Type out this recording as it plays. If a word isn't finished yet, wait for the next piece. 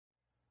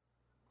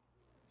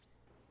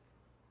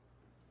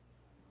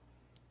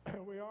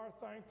We are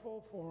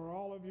thankful for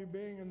all of you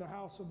being in the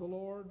house of the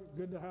Lord.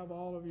 Good to have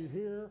all of you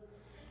here.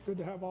 Good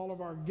to have all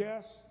of our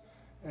guests.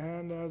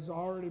 And as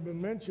already been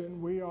mentioned,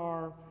 we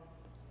are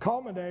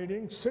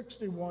culminating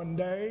 61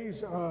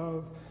 days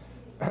of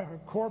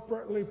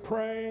corporately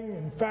praying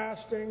and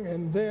fasting,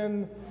 and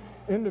then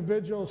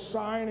individuals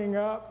signing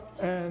up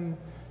and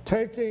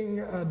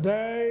taking a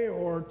day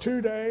or 2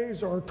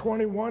 days or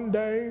 21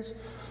 days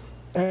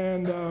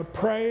and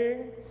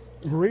praying,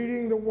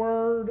 reading the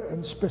Word,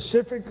 and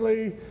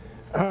specifically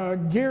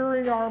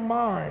gearing our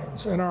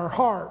minds and our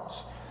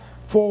hearts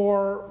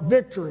for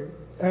victory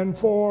and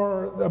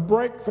for the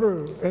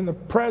breakthrough in the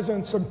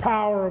presence and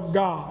power of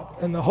God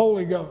and the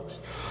Holy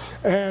Ghost.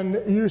 And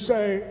you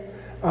say,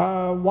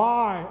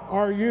 why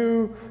are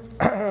you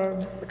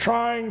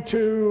trying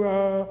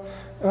to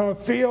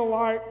feel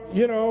like,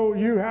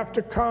 you have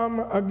to come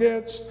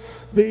against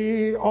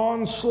the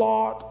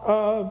onslaught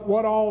of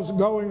what all's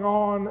going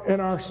on in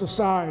our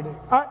society?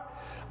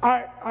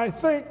 I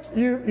think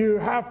you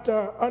have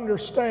to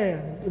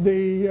understand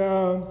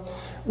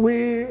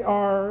we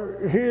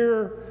are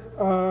here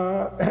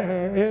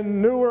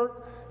in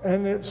Newark,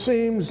 and it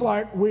seems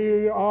like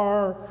we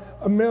are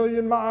a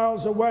million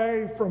miles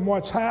away from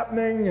what's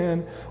happening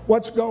and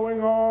what's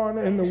going on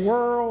in the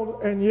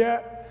world, and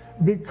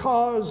yet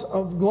because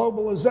of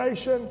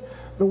globalization,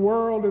 the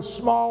world is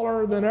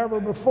smaller than ever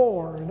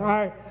before. And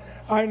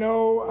I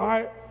know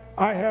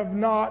I have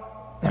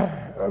not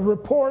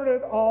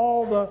reported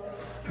all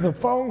the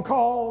phone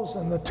calls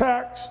and the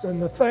text and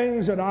the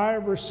things that I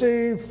have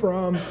received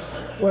from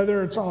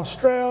whether it's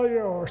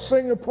Australia or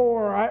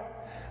Singapore.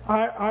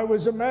 I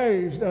was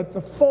amazed at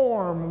the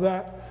form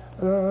that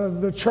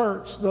the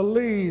church, the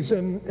Lees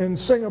in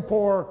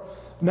Singapore,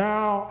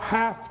 now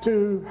have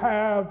to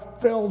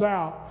have filled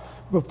out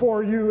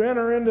before you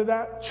enter into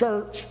that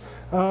church.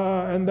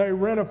 And they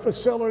rent a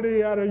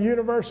facility at a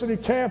university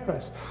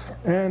campus.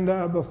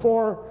 And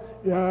before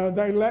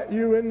they let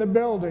you in the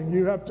building,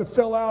 you have to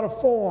fill out a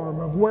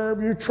form of where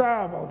have you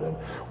traveled and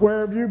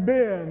where have you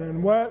been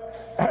and what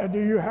do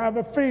you have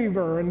a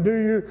fever, and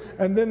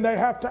then they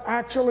have to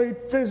actually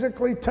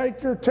physically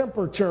take your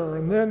temperature,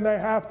 and then they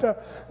have to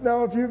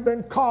know if you've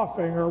been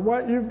coughing or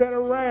what you've been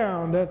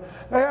around, and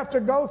they have to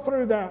go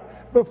through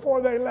that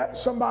before they let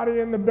somebody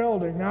in the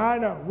building. Now I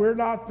know we're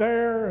not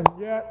there, and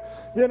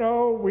yet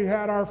we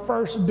had our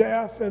first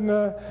death in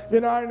the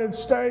United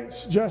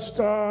States just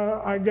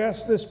I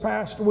guess this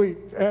past week,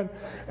 and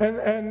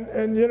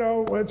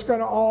it's going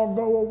to all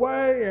go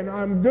away, and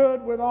I'm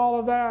good with all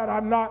of that.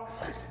 I'm not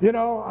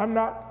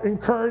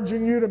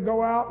encouraging you to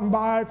go out and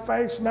buy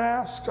face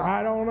masks.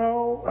 I don't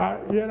know,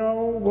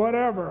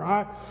 whatever.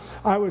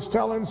 I was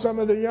telling some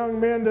of the young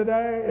men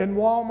today in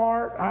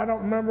Walmart, I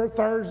don't remember,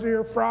 Thursday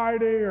or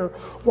Friday or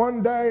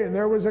one day, and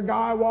there was a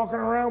guy walking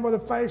around with a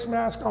face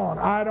mask on.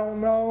 I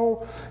don't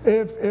know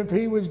if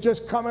he was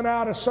just coming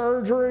out of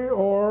surgery,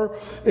 or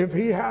if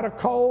he had a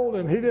cold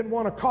and he didn't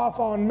want to cough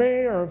on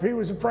me, or if he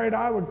was afraid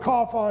I would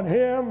cough on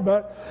him,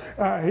 but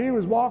he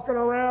was walking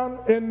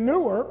around in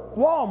Newark,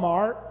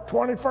 Walmart,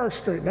 21st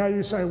Street. Now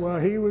you say, well,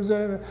 he was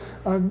in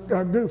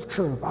a goof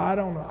troop. I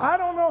don't know. I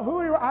don't know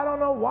who he was. I don't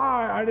know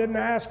why I didn't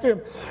ask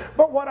him.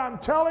 But what I'm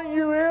telling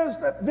you is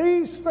that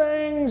these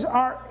things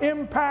are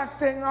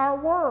impacting our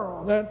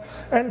world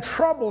and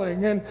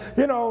troubling. And,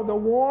 the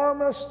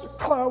warmest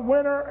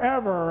winter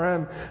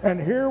ever. And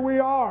here we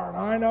are. And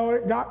I know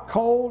it got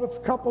cold a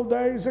couple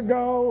days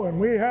ago, and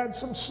we had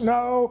some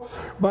snow,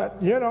 but,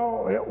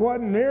 it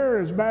wasn't near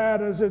as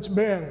bad as it's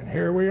been. And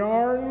here we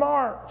are in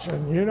March,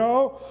 and,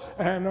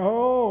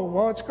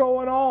 what's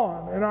going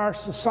on in our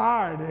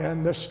society,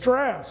 and the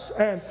stress,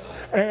 and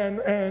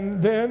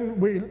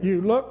then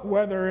you look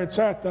whether it's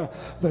at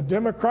the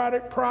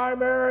Democratic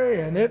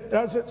primary and it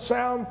doesn't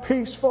sound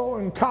peaceful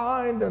and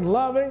kind and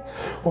loving,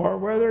 or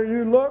whether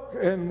you look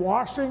in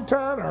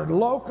Washington or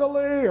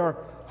locally, or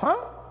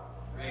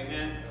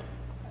Amen.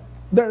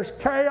 There's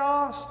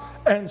chaos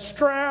and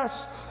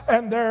stress,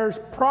 and there's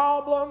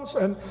problems.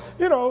 And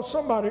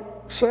somebody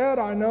said,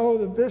 I know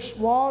the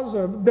Vishwas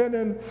have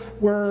been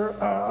we're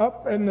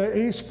up in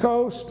the East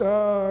Coast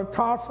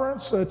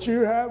conference that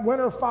you had,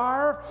 Winter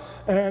Fire,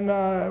 and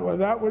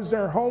that was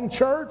their home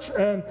church,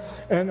 and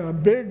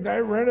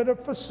they rented a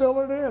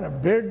facility and a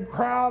big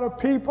crowd of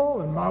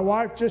people. And my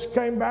wife just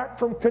came back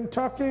from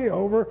Kentucky,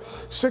 over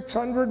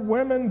 600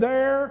 women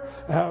there,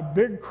 a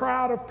big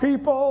crowd of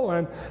people,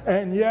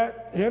 and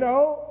yet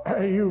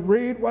you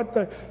read what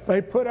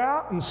they put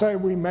out and say,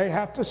 we may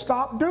have to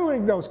stop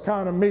doing those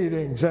kind of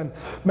meetings, and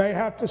may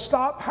have to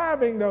stop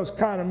having those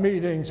kind of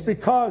meetings,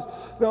 because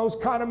those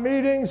kind of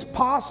meetings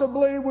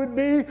possibly would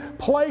be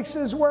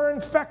places where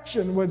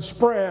infection would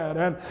spread,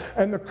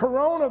 and the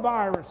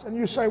coronavirus. And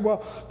you say, well,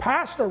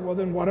 Pastor,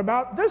 then what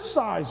about this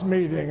size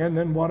meeting? And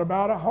then what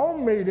about a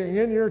home meeting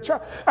in your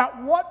church? At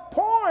what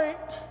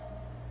point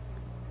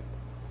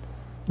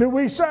do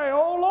we say,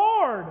 oh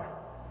Lord,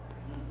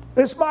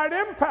 this might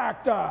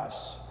impact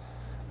us?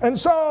 And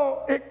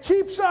so it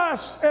keeps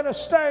us in a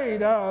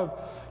state of,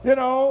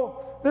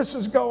 this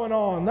is going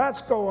on,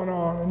 that's going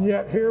on. And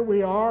yet here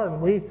we are,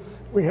 and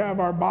we have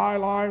our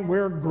byline,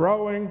 we're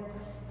growing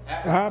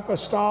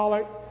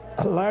apostolic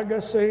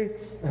legacy,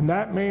 and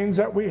that means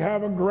that we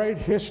have a great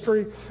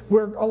history.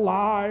 We're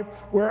alive,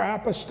 we're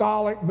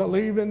apostolic,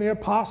 believe in the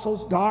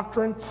apostles'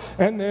 doctrine,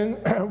 and then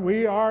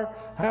we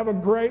have a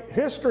great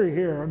history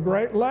here, a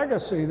great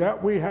legacy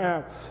that we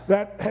have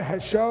that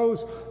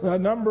shows the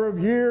number of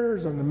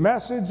years and the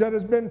message that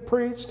has been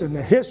preached and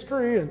the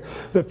history and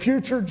the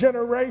future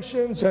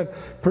generations, and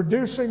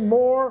producing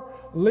more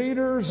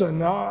leaders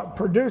and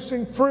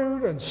producing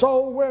fruit and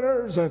soul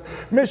winners and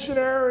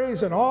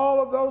missionaries and all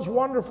of those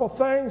wonderful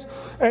things.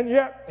 And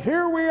yet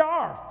here we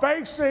are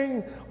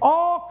facing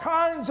all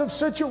kinds of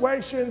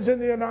situations in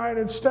the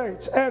United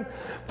States. And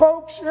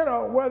folks, you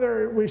know,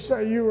 whether we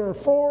say you are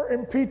for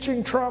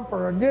impeaching Trump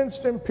or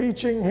against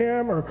impeaching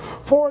him, or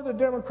for the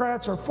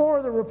Democrats or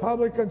for the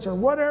Republicans, or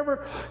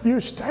whatever you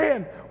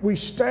stand, we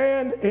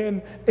stand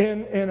in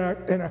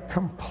a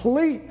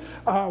complete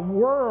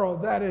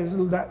world that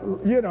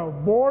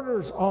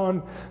borders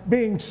on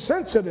being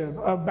sensitive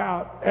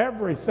about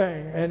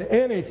everything and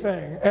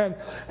anything. And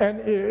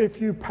if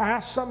you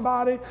pass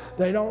somebody,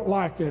 they don't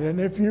like it. And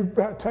if you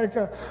take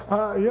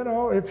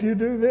if you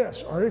do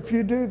this or if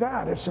you do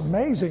that, it's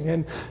amazing.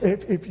 And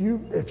if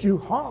you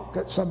honk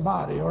at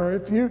somebody, or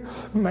if you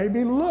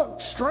maybe look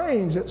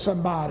strange at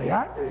somebody,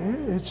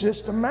 it's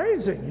just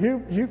amazing.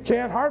 You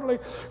can't hardly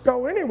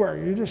go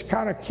anywhere. You just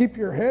kind of keep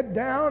your head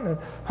down and,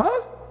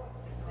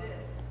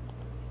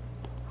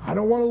 I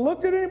don't want to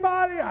look at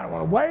anybody. I don't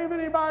want to wave at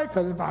anybody,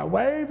 because if I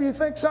wave, you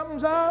think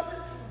something's up.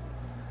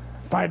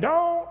 If I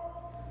don't,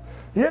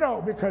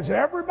 because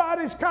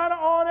everybody's kind of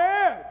on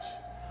edge.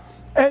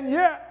 And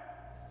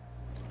yet,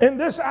 in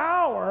this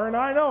hour, and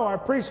I know I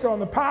preached on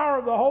the power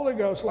of the Holy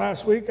Ghost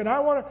last week, and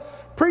I want to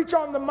preach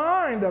on the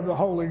mind of the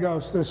Holy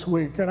Ghost this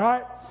week. And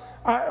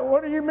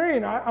what do you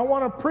mean? I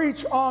want to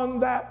preach on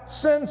that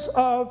sense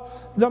of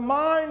the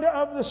mind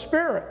of the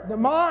Spirit, the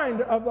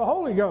mind of the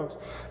Holy Ghost.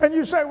 And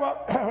you say,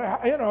 well,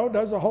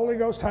 does the Holy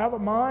Ghost have a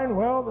mind?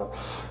 Well,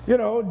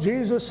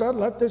 Jesus said,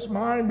 let this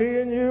mind be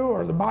in you,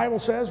 or the Bible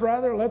says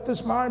rather, let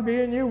this mind be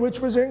in you, which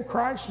was in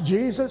Christ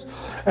Jesus,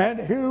 and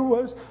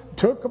who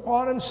took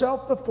upon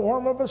himself the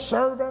form of a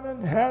servant,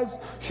 and has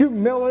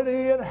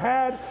humility, and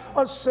had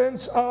a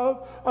sense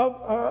of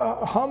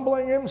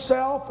humbling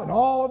himself and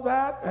all of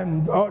that,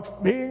 and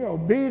being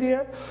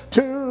obedient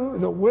to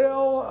the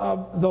will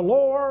of the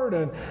Lord.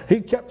 And he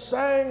kept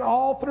saying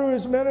all through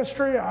his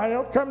ministry, I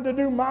don't come to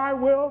do my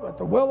will, but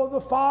the will of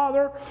the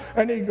Father.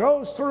 And he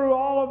goes through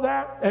all of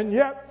that. And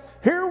yet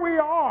here we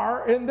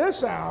are in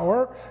this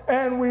hour,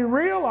 and we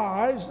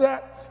realize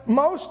that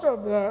most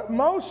of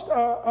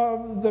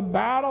the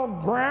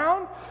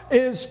battleground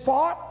is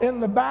fought in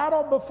the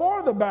battle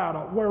before the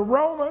battle, where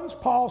Romans,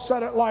 Paul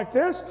said it like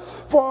this: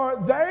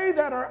 for they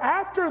that are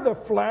after the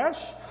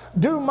flesh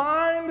do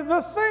mind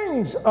the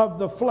things of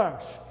the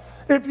flesh.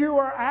 If you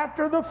are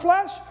after the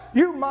flesh,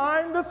 you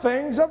mind the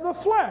things of the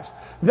flesh.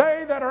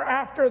 They that are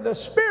after the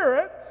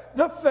Spirit,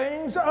 the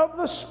things of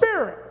the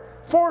Spirit.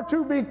 For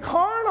to be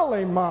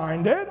carnally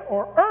minded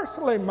or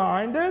earthly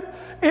minded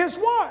is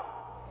what?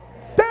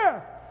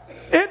 Death.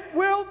 It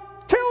will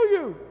kill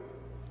you.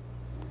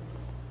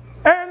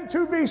 And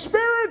to be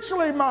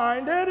spiritually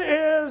minded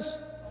is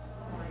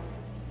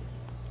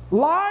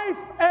life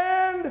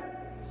and...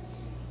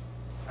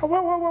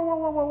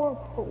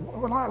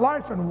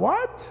 Life and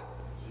what?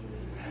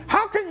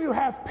 How can you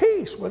have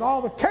peace with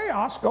all the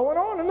chaos going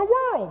on in the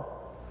world?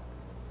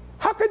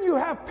 How can you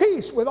have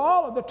peace with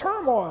all of the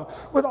turmoil,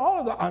 with all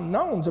of the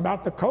unknowns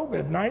about the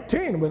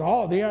COVID-19, with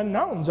all of the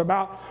unknowns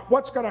about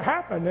what's going to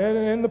happen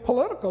in the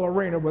political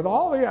arena, with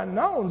all the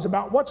unknowns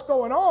about what's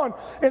going on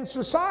in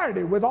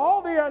society, with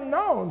all the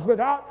unknowns, with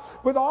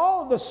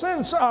all of the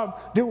sense of,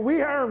 are we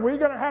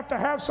going to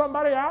have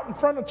somebody out in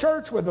front of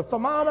church with a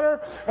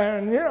thermometer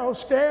and,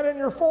 scanning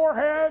your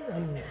forehead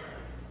and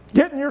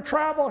getting your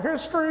travel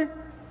history?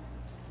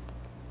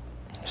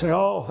 Say,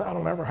 oh,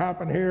 that'll never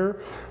happen here.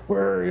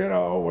 We're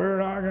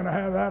not going to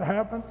have that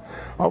happen.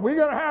 Are we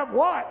going to have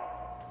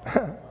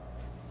what?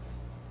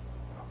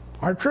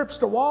 Our trips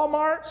to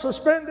Walmart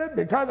suspended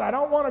because I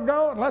don't want to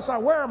go unless I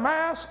wear a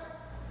mask,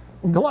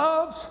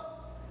 gloves.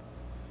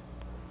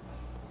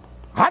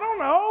 I don't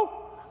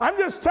know. I'm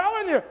just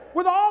telling you,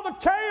 with all the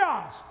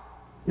chaos,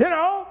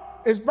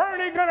 is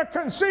Bernie going to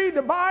concede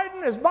to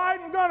Biden? Is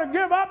Biden going to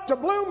give up to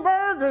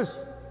Bloomberg?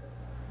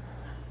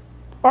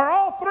 Are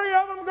all three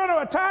of them going to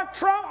attack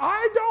Trump?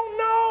 I don't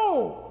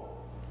know.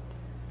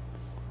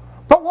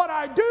 But what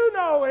I do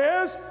know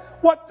is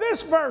what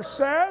this verse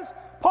says.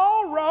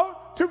 Paul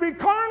wrote, to be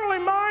carnally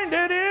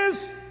minded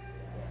is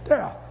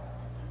death.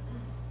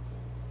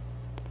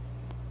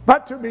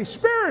 But to be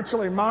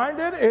spiritually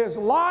minded is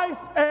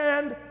life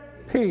and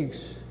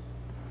peace.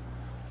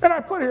 And I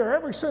put here,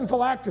 every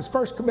sinful act is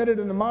first committed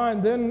in the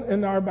mind, then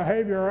in our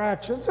behavior or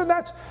actions. And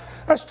that's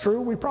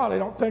true. We probably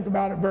don't think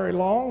about it very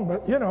long,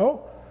 but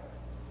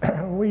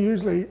we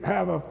usually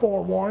have a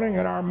forewarning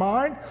in our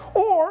mind,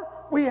 or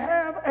we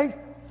have a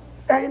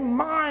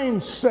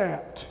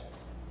mindset.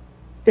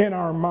 in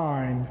our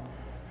mind.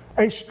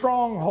 A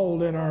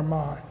stronghold in our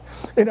mind.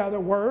 In other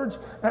words,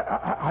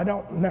 I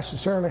don't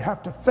necessarily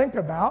have to think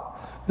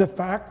about the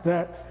fact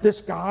that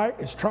this guy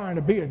is trying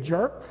to be a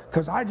jerk,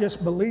 because I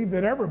just believe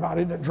that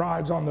everybody that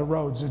drives on the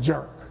road's a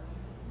jerk.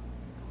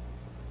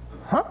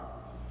 Huh?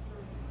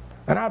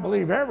 And I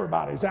believe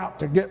everybody's out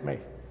to get me.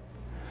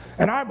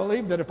 And I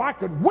believe that if I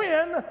could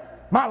win,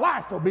 my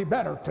life will be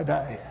better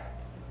today.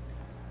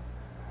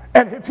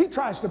 And if he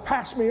tries to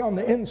pass me on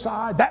the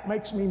inside, that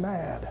makes me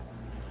mad.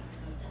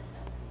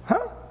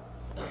 Huh?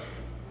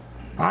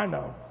 I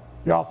know.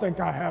 Y'all think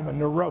I have a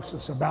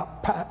neurosis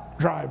about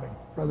driving.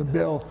 Brother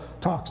Bill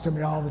talks to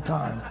me all the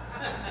time.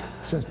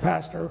 He says,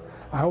 Pastor,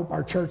 I hope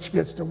our church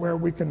gets to where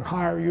we can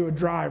hire you a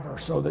driver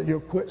so that you'll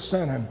quit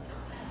sinning.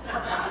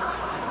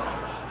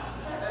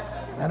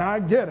 And I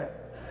get it.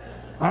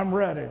 I'm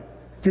ready.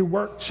 If you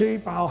work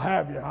cheap, I'll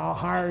have you. I'll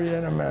hire you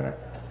in a minute.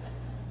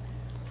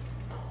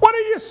 What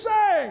are you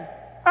saying?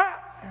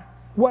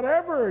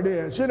 Whatever it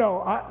is,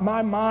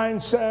 my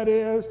mindset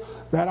is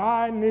that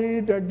I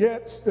need to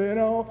get,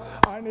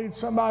 I need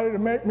somebody to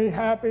make me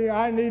happy.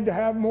 I need to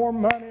have more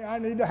money. I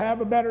need to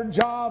have a better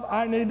job.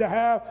 I need to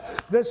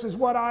have, this is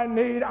what I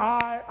need.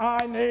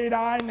 I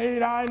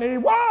need.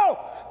 Whoa!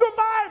 The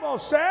Bible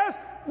says,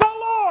 the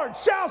Lord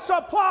shall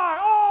supply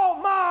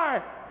all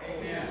my.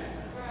 Amen.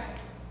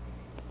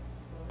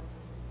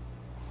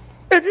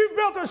 If you've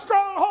built a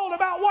stronghold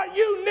about what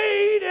you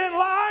need in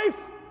life,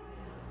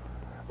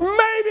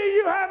 maybe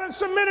you haven't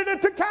submitted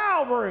it to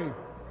Calvary.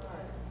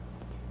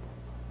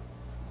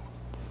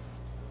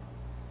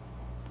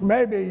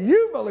 Maybe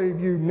you believe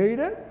you need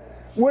it,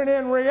 when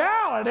in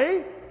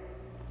reality,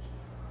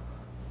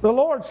 the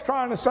Lord's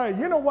trying to say,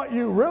 you know what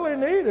you really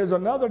need is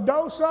another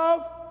dose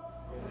of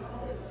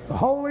the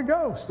Holy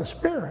Ghost, the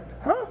Spirit.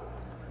 Huh?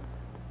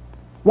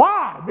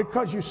 Why?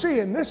 Because you see,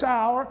 in this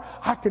hour,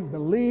 I can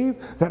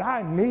believe that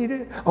I need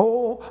it.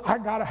 Oh, I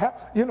got to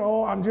have,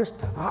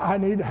 I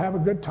need to have a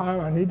good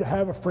time. I need to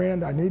have a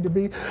friend. I need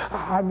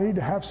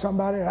to have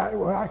somebody.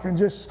 I can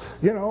just,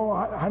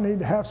 I need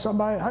to have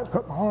somebody I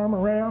put my arm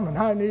around, and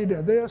I need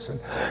this,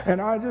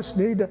 and I just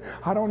need to,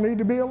 I don't need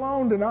to be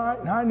alone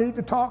tonight, and I need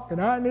to talk,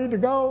 and I need to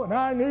go, and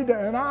I need to,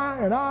 and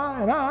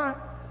I.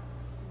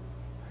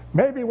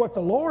 Maybe what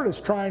the Lord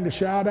is trying to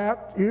shout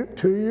out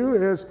to you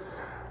is,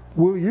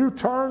 will you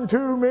turn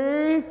to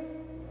me?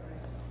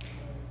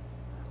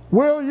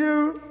 Will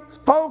you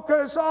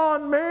focus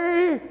on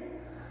me?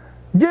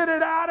 Get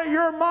it out of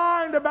your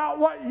mind about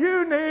what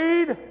you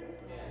need.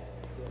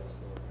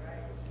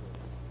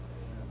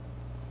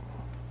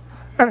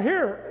 And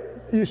here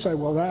you say,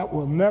 well, that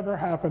will never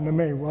happen to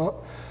me.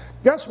 Well,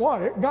 guess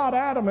what? It got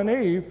Adam and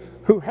Eve,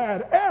 who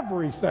had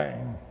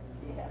everything.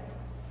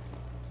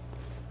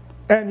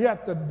 And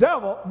yet the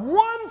devil,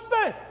 one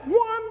thing,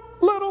 one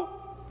little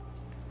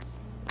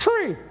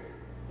tree,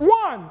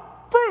 one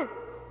fruit,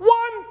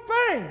 one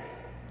thing,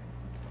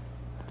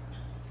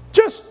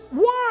 just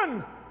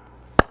one.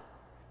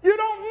 You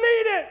don't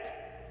need it.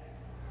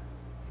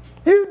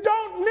 You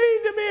don't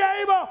need to be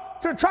able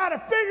to try to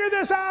figure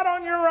this out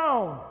on your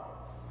own.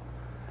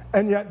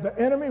 And yet the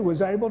enemy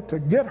was able to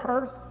get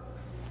her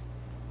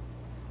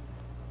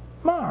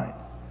mind.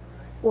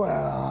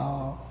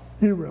 Well,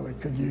 you really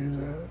could use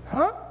it,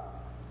 huh?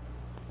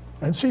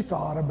 And she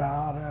thought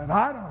about it.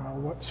 I don't know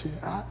what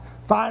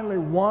finally,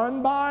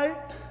 one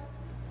bite.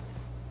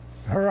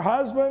 Her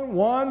husband,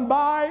 one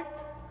bite.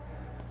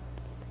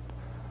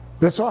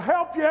 This will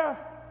help you.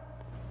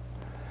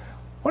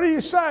 What are you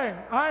saying?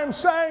 I am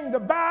saying the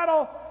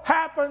battle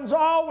happens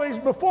always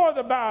before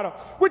the battle,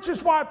 which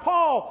is why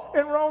Paul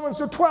in Romans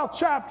the 12th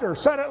chapter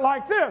said it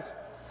like this: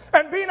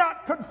 and be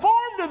not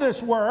conformed to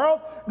this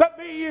world, but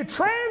be ye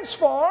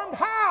transformed.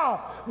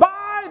 How?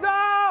 By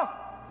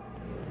the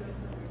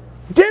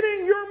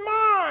getting your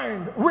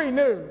mind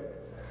renewed,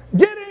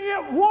 getting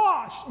it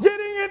washed,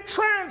 getting it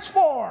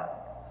transformed.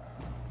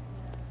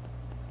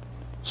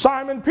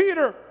 Simon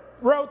Peter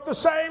wrote the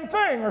same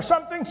thing or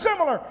something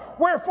similar.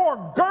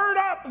 Wherefore, gird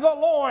up the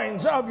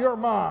loins of your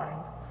mind.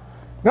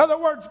 In other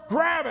words,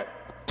 grab it,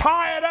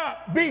 tie it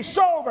up, be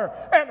sober,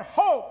 and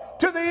hope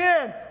to the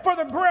end for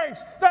the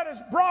grace that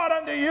is brought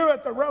unto you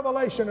at the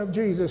revelation of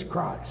Jesus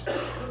Christ.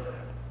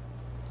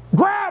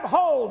 Grab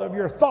hold of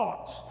your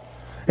thoughts.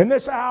 In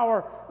this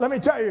hour, let me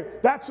tell you,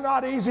 that's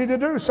not easy to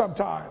do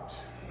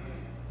sometimes.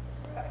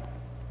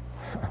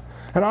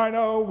 And I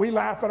know we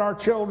laugh at our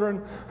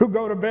children who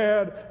go to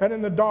bed, and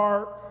in the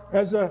dark,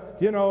 as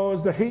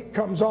the heat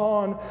comes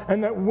on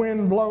and that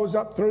wind blows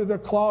up through the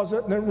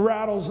closet and it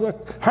rattles the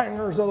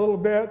hangers a little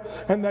bit,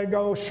 and they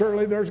go,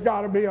 surely there's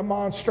got to be a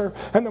monster.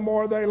 And the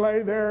more they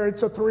lay there,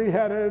 it's a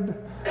three-headed,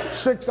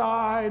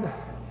 six-eyed,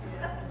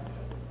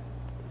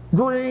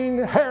 green,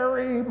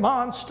 hairy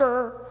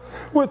monster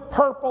with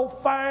purple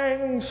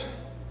fangs.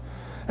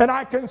 And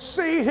I can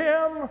see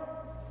him.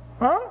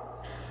 Huh?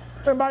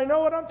 Anybody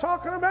know what I'm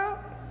talking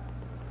about?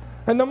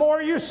 And the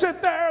more you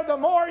sit there, the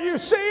more you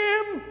see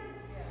him.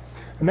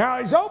 Now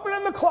he's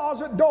opening the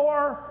closet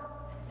door.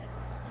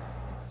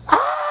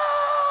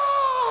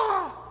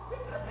 Ah!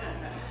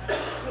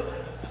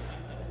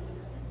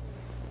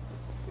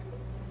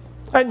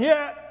 And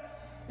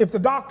yet, if the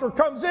doctor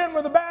comes in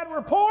with a bad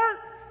report,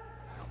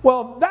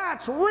 well,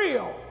 that's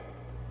real.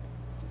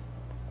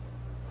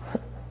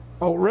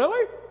 Oh,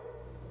 really?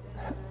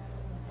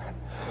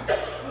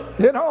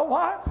 You know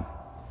what?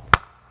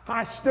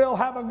 I still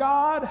have a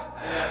God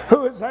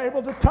who is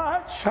able to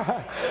touch.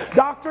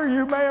 Doctor,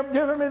 you may have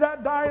given me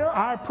that diagnosis.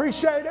 I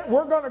appreciate it.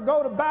 We're going to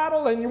go to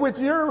battle, and with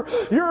your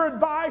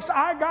advice,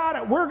 I got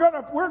it. We're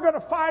going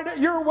to fight it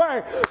your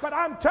way. But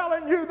I'm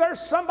telling you, there's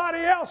somebody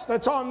else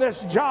that's on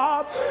this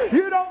job.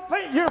 You don't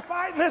think you're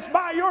fighting this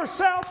by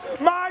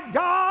yourself. My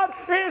God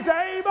is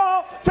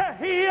able to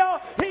heal.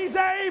 He's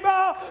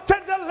able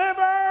to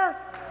deliver.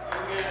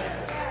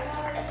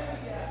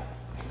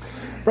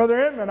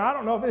 Brother Inman, I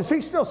don't know, is he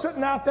still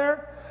sitting out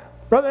there?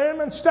 Brother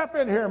Inman, step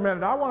in here a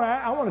minute. I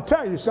want to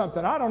tell you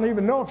something. I don't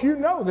even know if you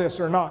know this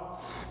or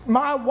not.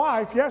 My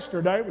wife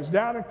yesterday was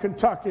down in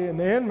Kentucky, and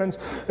the Inmans,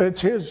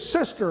 it's his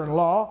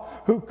sister-in-law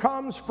who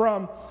comes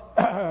from,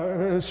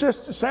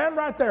 stand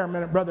right there a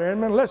minute, Brother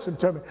Inman, listen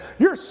to me.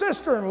 Your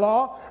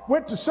sister-in-law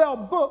went to sell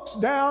books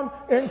down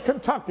in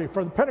Kentucky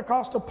for the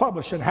Pentecostal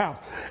Publishing House.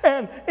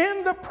 And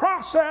in the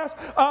process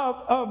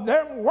of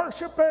them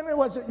worshiping,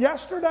 was it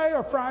yesterday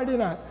or Friday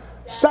night?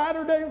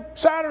 Saturday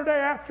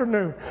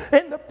afternoon.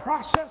 In the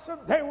process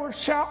of, they were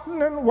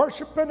shouting and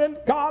worshiping, and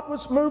God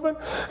was moving.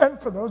 And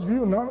for those of you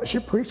who know, she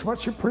preached what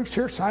she preached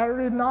here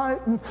Saturday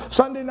night and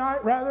Sunday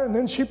night rather, and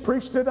then she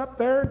preached it up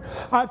there,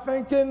 I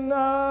think in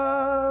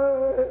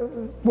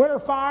Winter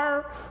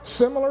Fire,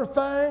 similar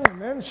thing.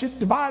 And then she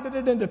divided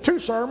it into 2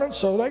 sermons,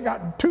 so they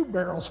got 2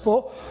 barrels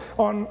full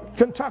on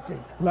Kentucky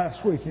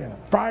last weekend,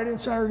 Friday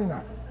and Saturday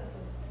night.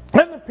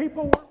 And the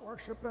people were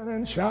worshiping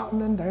and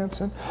shouting and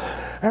dancing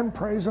and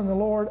praising the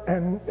Lord.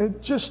 And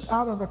it just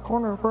out of the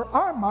corner of her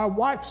eye, my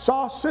wife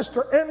saw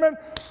Sister Inman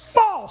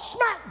fall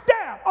smack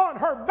dab on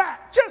her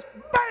back. Just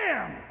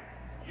bam!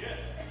 Yes.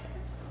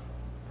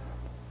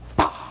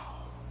 Pow!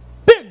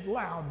 Big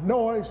loud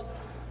noise.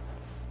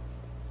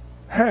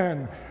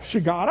 And she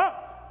got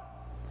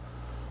up.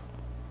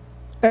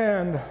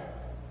 And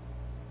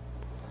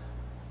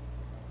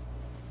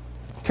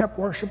kept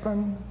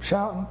worshiping,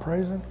 shouting,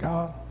 praising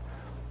God.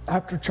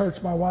 After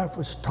church, my wife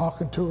was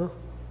talking to her,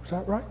 is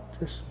that right?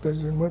 Just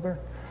visiting with her,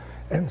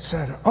 and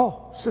said,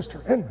 "Oh,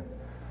 Sister Inman,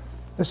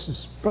 this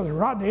is Brother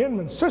Rodney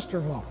Inman's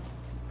sister-in-law."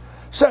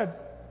 Said,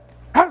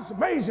 "That's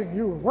amazing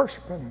you were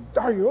worshiping.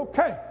 Are you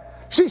okay?"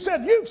 She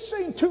said, "You've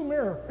seen 2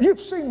 miracles. You've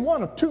seen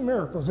one of 2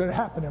 miracles that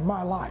happened in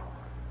my life."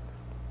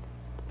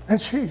 And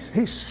she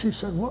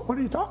said, "What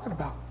are you talking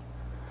about?"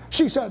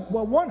 She said,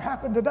 "Well, one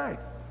happened today."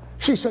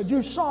 She said,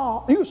 you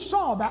saw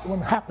that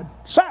one happen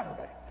Saturday.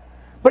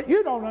 But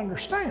you don't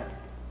understand."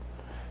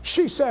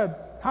 She said,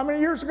 how many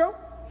years ago?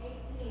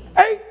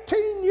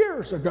 18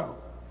 years ago.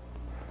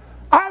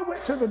 I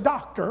went to the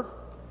doctor,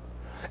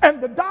 and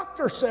the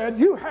doctor said,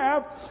 you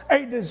have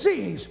a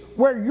disease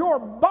where your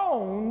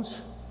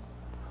bones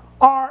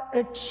are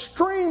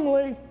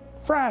extremely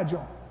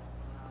fragile.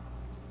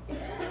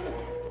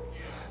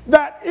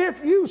 That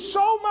if you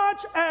so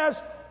much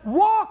as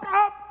walk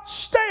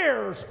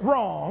upstairs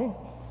wrong,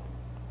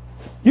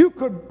 you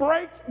could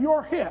break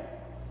your hip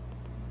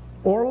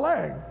or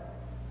leg.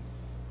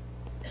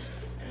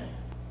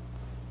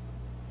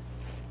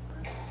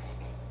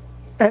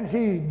 And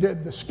he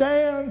did the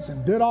scans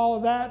and did all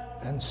of that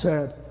and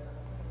said,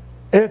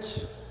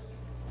 it's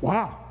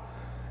wow.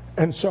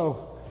 And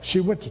so she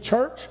went to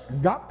church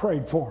and got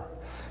prayed for.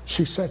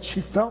 She said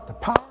she felt the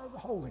power of the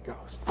Holy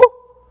Ghost. Woo!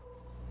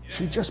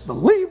 She just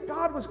believed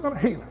God was going to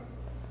heal her.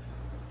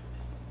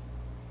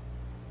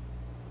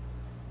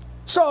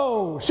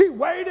 So she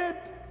waited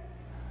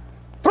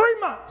 3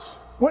 months.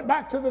 Went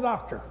back to the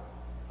doctor.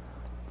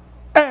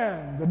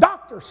 And the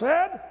doctor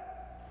said,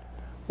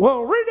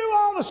 "We'll redo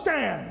all the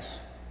scans."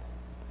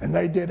 And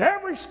they did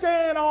every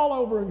scan all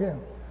over again.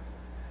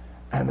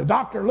 And the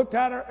doctor looked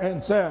at her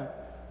and said,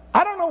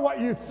 "I don't know what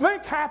you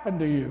think happened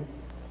to you,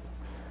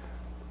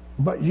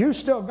 but you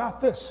still got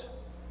this.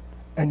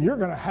 And you're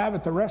going to have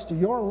it the rest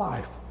of your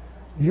life.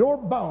 Your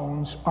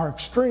bones are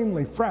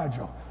extremely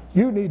fragile.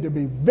 You need to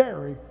be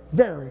very,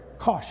 very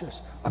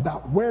cautious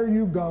about where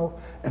you go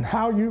and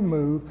how you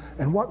move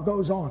and what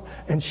goes on."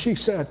 And she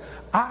said,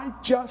 "I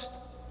just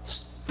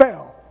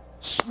fell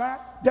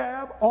smack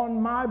dab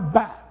on my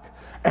back,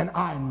 and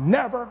I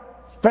never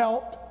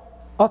felt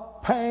a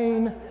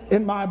pain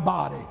in my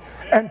body.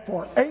 And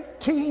for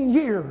 18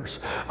 years,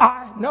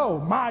 I know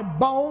my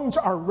bones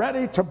are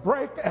ready to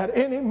break at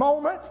any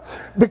moment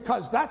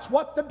because that's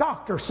what the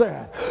doctor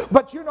said.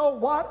 But you know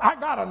what? I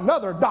got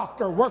another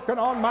doctor working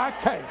on my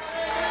case.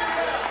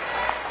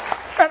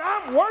 And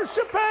I'm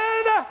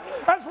worshiping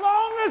as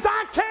long as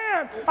I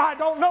can. I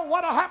don't know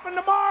what'll happen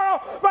tomorrow,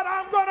 but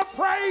I'm going to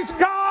praise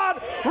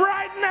God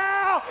right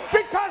now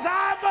because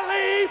I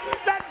believe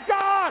that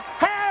God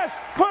has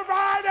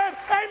provided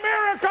a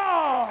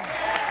miracle.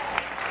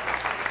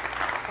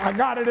 I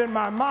got it in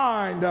my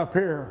mind up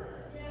here.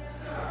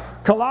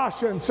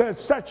 Colossians says,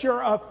 set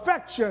your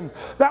affection.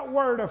 That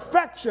word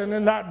affection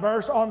in that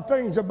verse, on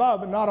things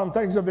above and not on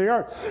things of the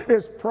earth,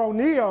 is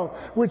proneo,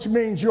 which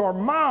means your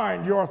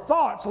mind, your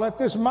thoughts. Let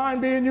this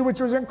mind be in you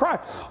which was in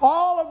Christ.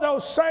 All of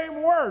those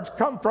same words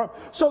come from.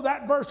 So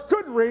that verse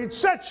could read,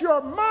 set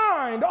your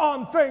mind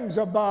on things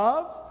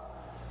above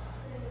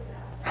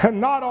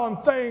and not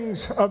on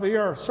things of the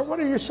earth. So what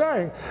are you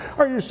saying?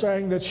 Are you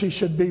saying that she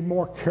should be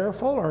more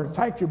careful? Or,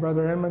 thank you,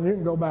 Brother Inman, you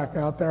can go back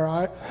out there.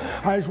 I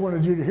just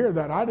wanted you to hear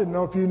that. I didn't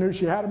know if you knew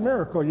she had a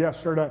miracle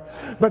yesterday.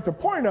 But the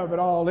point of it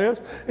all is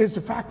the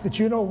fact that,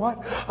 you know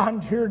what? I'm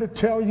here to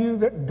tell you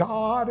that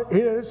God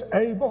is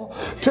able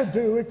to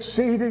do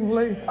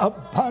exceedingly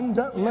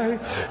abundantly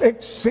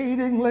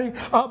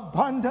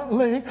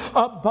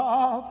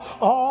above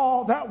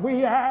all that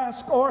we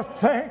ask or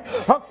think,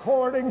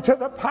 according to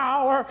the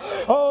power.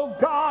 Oh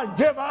God,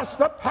 give us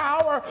the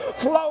power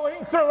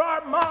flowing through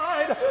our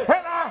mind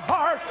and our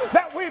heart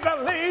that we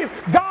believe,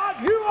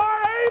 God, you are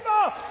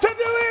able to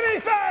do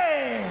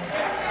anything.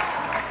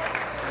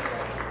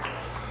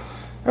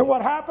 And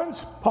what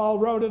happens? Paul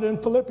wrote it in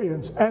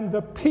Philippians, and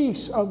the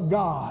peace of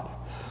God,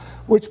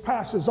 which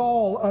passes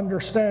all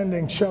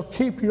understanding, shall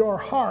keep your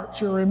hearts,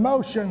 your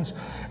emotions,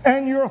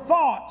 and your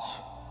thoughts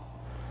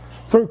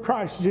through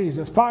Christ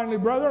Jesus. Finally,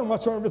 brethren,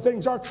 whatsoever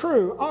things are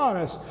true,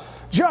 honest,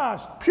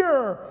 just,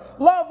 pure,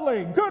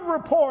 lovely, good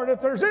report, if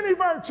there's any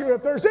virtue,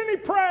 if there's any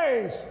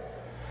praise,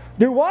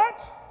 do what?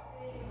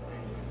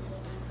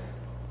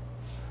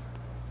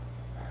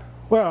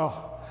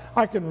 Well,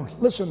 I can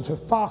listen to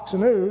Fox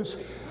News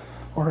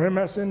or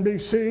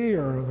MSNBC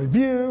or The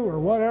View or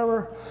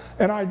whatever,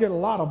 and I get a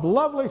lot of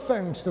lovely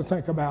things to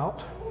think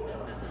about.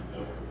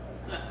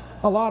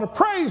 A lot of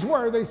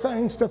praiseworthy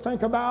things to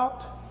think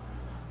about.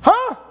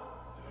 Huh?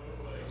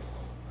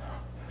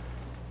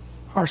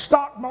 Our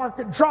stock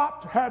market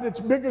dropped, had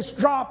its biggest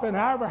drop in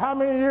how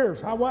many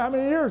years? How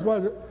many years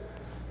was it?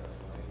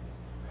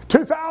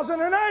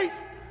 2008.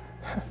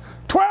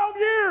 12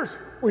 years.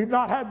 We've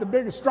not had the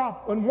biggest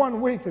drop in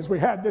 1 week as we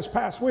had this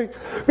past week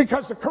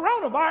because the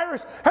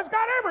coronavirus has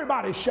got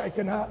everybody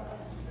shaken up.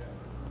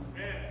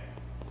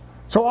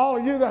 So all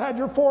of you that had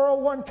your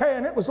 401k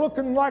and it was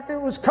looking like it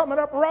was coming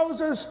up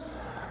roses,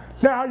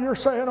 now you're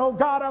saying, oh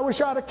God, I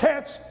wish I'd have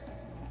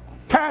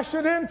cashed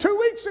it in 2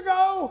 weeks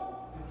ago.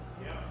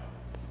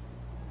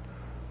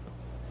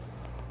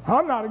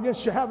 I'm not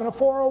against you having a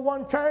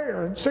 401k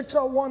or a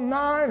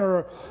 6019 or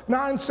a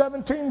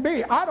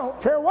 917B. I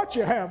don't care what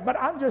you have, but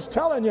I'm just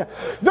telling you,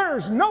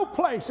 there's no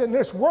place in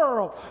this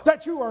world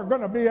that you are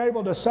going to be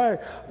able to say,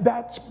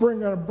 that's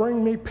going to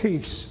bring me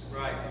peace.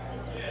 Right.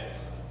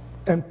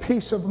 And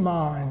peace of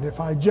mind. If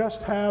I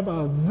just have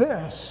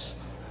this,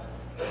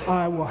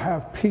 I will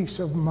have peace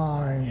of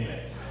mind.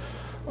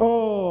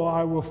 Oh,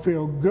 I will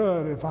feel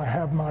good if I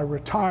have my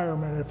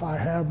retirement, if I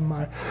have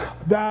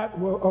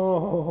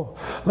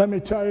let me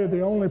tell you, the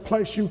only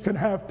place you can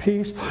have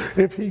peace,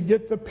 if you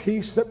get the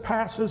peace that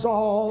passes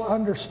all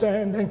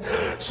understanding.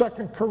 2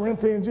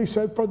 Corinthians, he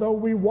said, for though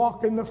we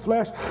walk in the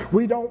flesh,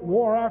 we don't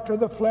war after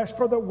the flesh,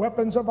 for the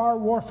weapons of our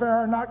warfare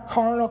are not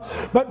carnal,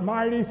 but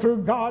mighty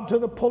through God to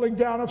the pulling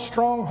down of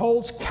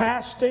strongholds,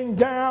 casting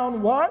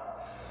down what?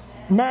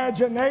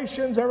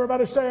 Imaginations.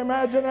 Everybody say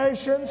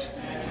imaginations.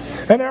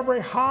 And every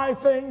high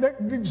thing that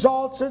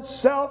exalts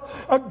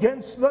itself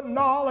against the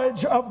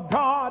knowledge of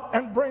God,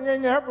 and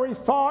bringing every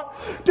thought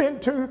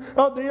into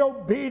the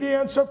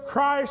obedience of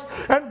Christ,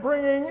 and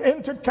bringing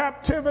into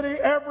captivity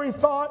every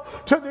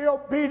thought to the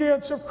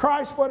obedience of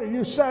Christ. What are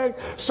you saying?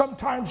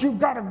 Sometimes you've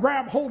got to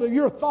grab hold of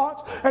your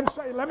thoughts and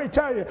say, let me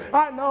tell you,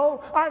 I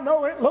know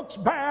it looks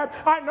bad.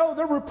 I know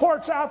the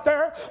reports out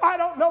there. I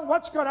don't know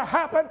what's going to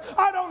happen.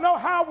 I don't know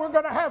how we're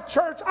going to have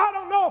church. I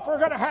don't know if we're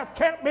going to have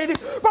camp meeting.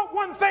 But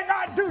one thing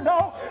I do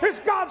know is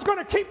God's going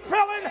to keep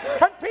filling,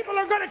 and people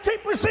are going to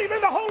keep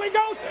receiving the Holy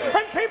Ghost,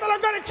 and people are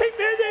going to keep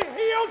being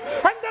healed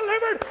and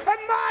delivered, and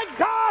my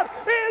God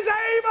is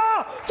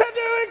able to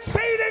do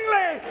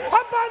exceedingly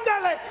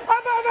abundantly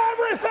above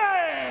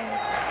everything.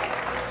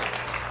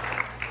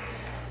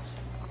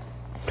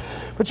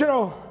 But you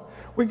know,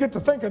 we get to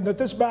thinking that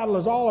this battle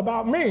is all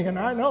about me, and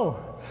I know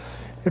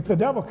if the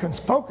devil can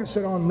focus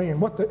it on me and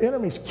what the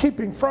enemy's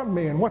keeping from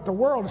me and what the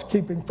world is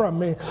keeping from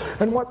me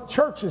and what the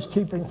church is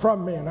keeping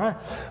from me. And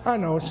I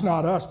know it's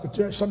not us,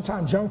 but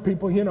sometimes young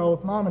people, you know,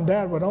 if mom and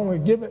dad would only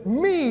give it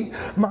me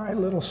my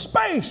little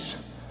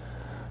space.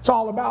 It's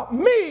all about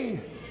me.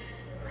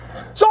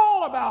 It's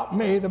all about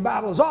me. The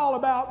battle is all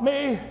about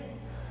me.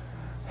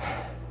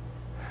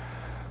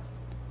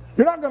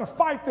 You're not going to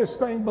fight this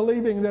thing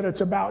believing that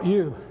it's about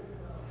you.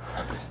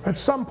 At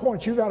some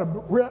point, you got to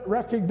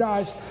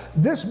recognize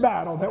this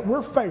battle that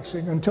we're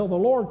facing until the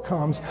Lord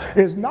comes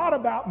is not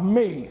about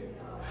me.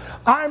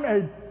 I'm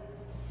a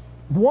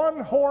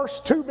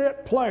one-horse,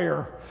 two-bit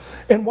player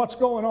in what's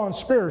going on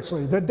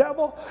spiritually. The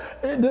devil,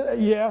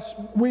 yes,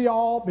 we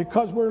all,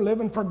 because we're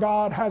living for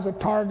God, has a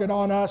target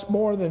on us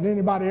more than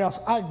anybody else.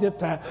 I get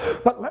that.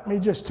 But let me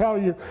just tell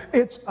you,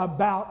 it's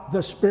about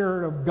the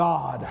Spirit of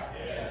God.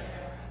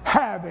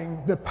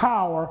 having the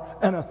power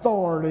and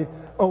authority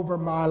over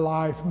my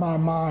life, my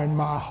mind,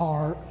 my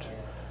heart.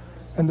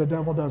 And the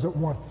devil doesn't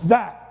want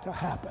that to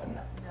happen.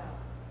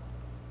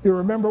 You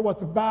remember what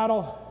the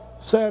battle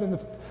said in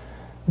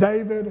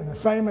David in the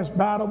famous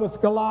battle with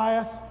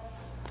Goliath?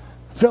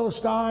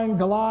 Philistine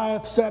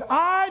Goliath said,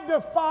 I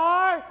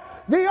defy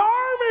the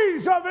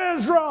armies of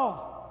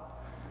Israel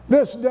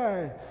this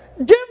day.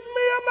 Give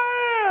me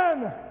a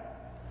man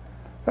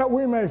that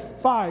we may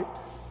fight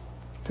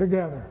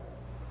together.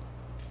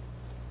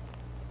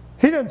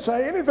 He didn't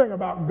say anything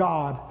about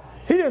God.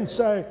 He didn't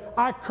say,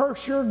 I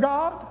curse your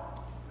God.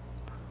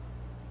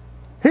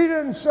 He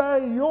didn't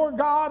say, your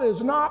God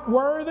is not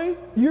worthy.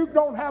 You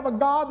don't have a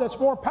God that's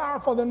more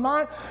powerful than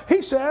mine.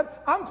 He said,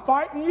 I'm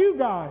fighting you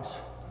guys.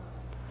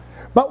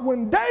 But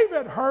when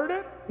David heard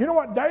it, you know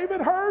what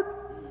David heard?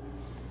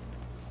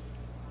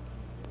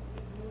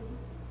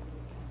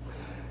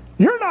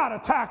 You're not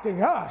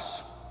attacking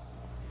us.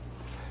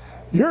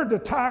 You're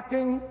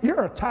attacking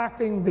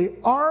the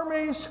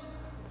armies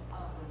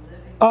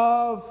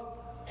of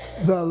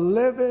the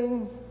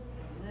living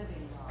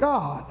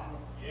God.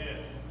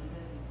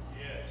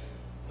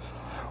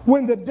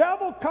 When the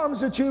devil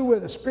comes at you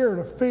with a spirit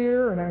of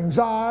fear and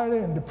anxiety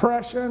and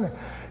depression,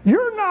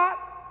 you're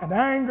not, and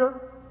anger,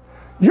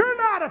 you're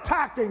not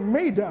attacking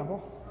me,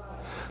 devil.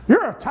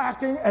 You're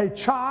attacking a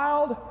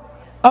child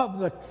of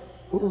the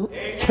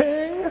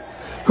King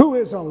who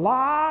is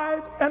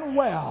alive and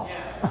well.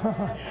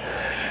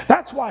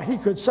 That's why he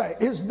could say,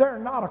 is there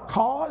not a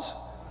cause?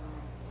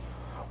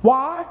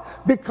 Why?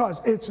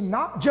 Because it's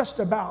not just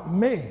about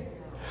me.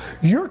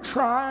 You're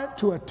trying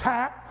to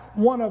attack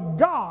one of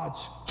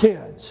God's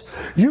kids.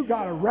 You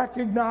got to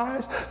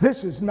recognize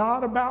this is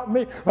not about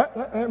me.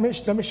 Let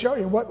me show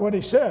you what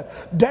he said.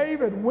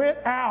 David went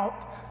out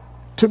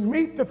to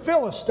meet the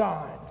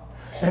Philistine.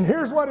 And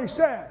here's what he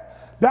said.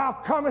 Thou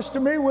comest to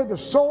me with a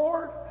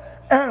sword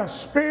and a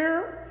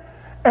spear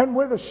and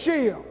with a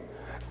shield.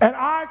 And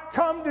I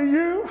come to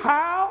you,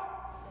 how?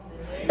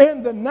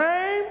 In the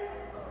name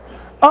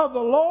of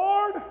the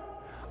Lord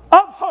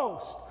of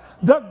hosts,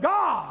 the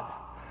God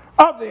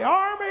of the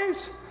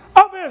armies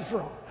of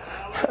Israel.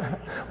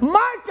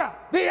 Micah,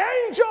 the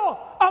angel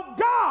of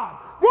God,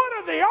 one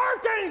of the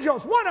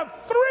archangels, one of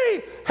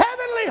three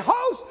heavenly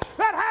hosts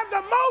that have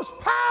the most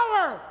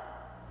power,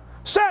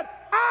 said,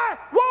 I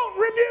won't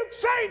rebuke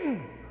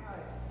Satan.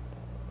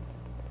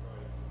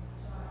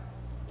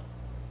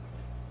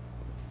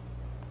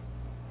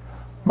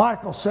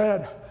 Michael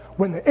said,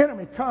 when the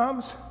enemy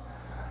comes,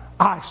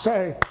 I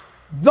say,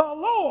 the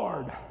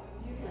Lord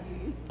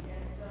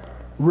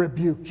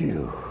rebuke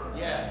you.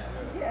 Yes.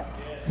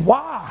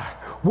 Why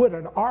would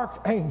an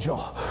archangel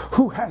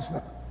who has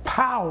the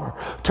power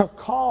to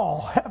call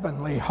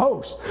heavenly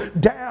hosts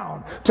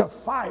down to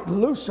fight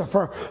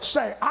Lucifer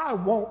say, I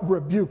won't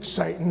rebuke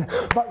Satan,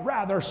 but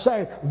rather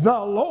say, the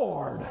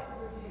Lord?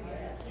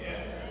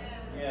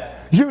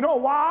 You know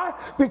why?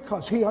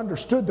 Because he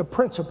understood the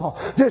principle.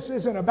 This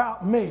isn't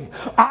about me.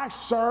 I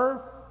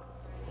serve.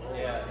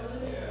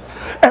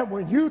 And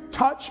when you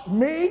touch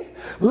me,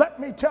 let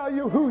me tell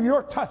you who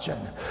you're touching.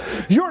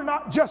 You're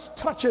not just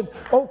touching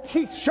old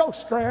Keith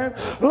Showstrand,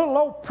 little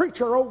old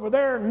preacher over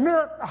there in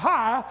Newark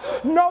High.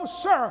 No,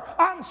 sir,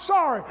 I'm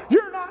sorry.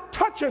 You're not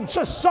touching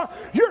just some.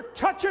 You're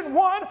touching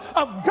one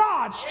of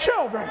God's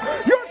children.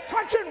 You're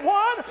touching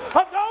one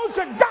of those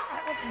that God.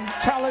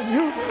 I'm telling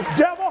you,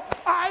 devil,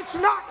 it's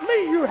not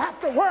me you have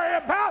to worry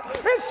about.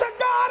 It's the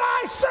God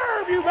I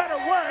serve you better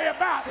worry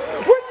about.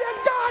 When your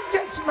God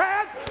gets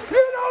mad,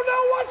 you don't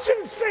know what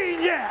you've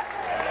seen yet.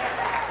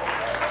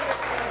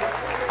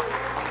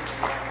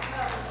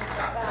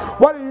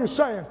 What are you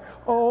saying?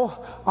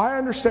 Oh, I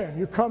understand.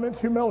 You come in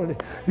humility.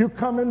 You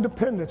come in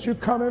dependence. You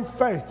come in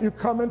faith. You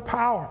come in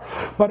power.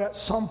 But at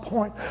some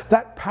point,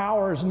 that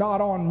power is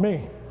not on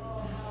me.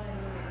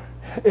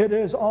 It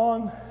is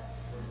on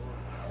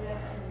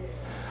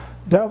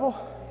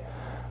devil.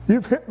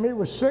 You've hit me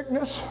with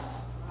sickness.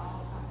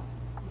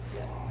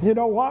 You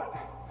know what?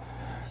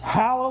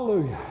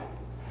 Hallelujah.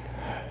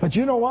 But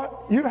you know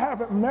what? You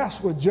haven't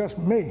messed with just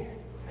me.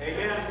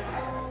 Amen.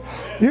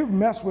 You've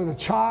messed with a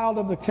child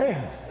of the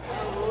King.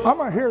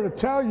 I'm here to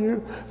tell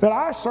you that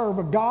I serve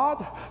a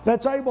God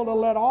that's able to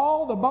let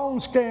all the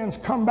bone scans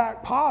come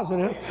back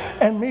positive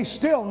and me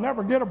still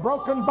never get a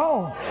broken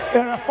bone.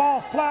 And I fall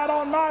flat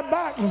on my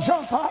back and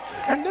jump up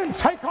and then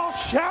take off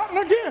shouting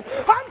again.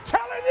 I'm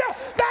telling you,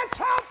 that's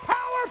how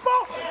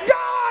powerful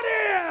God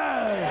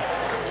is.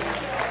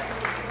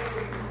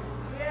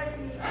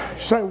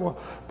 You say, well,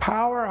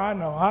 power, I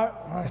know.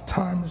 My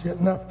time is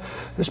getting up.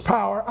 This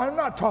power, I'm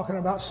not talking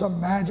about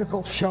some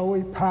magical,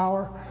 showy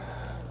power.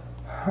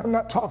 I'm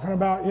not talking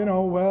about,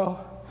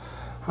 well,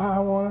 I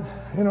want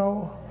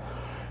to,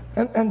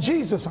 And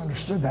Jesus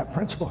understood that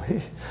principle.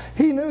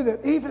 He knew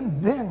that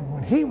even then,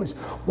 when he was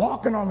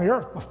walking on the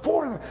earth,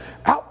 before the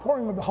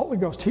outpouring of the Holy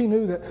Ghost, he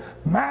knew that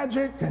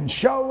magic and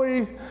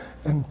showy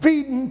and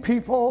feeding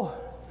people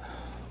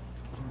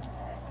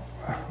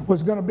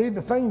was going to be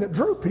the thing that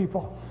drew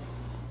people.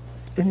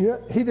 And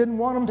yet he didn't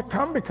want them to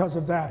come because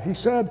of that. He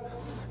said,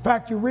 In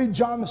fact, you read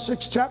John the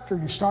 6th chapter,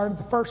 you start at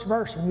the first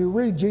verse, and you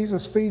read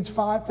Jesus feeds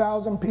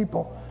 5,000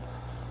 people.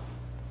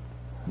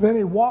 Then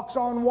he walks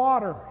on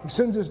water. He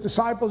sends his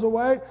disciples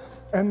away,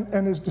 and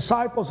his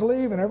disciples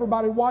leave, and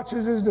everybody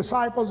watches his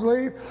disciples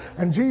leave,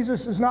 and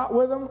Jesus is not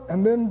with them.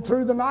 And then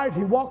through the night,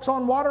 he walks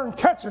on water and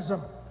catches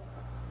them.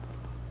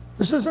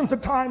 This isn't the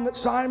time that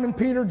Simon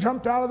Peter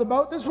jumped out of the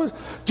boat.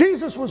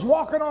 Jesus was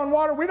walking on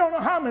water we don't know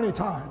how many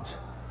times.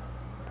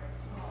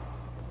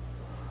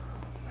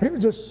 He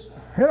would just,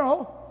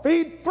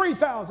 feed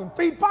 3,000,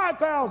 feed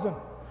 5,000,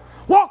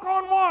 walk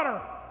on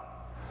water,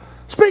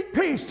 speak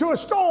peace to a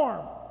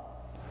storm.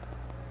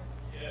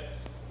 Yes.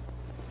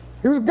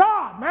 He was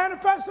God,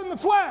 manifest in the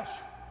flesh.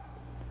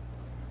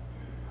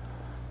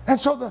 And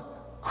so the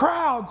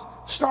crowds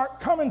start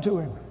coming to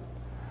him.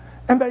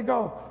 And they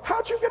go,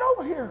 how'd you get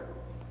over here?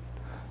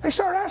 They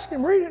start asking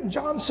him, read it in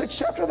John 6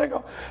 chapter. They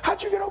go,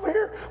 how'd you get over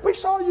here? We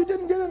saw you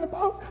didn't get in the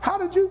boat.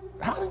 How'd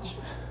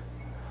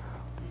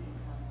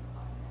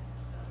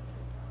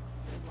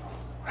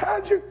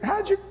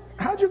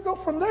you go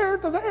from there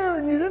to there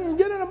and you didn't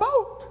get in a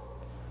boat?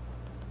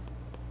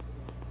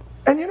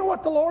 And you know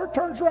what? The Lord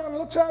turns around and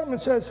looks at him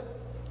and says,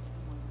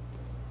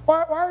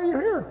 why are you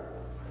here?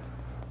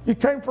 You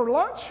came for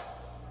lunch?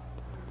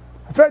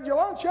 I fed you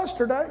lunch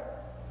yesterday.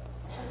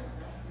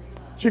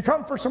 Did you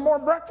come for some more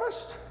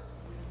breakfast?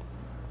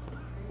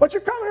 What you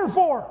come here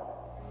for?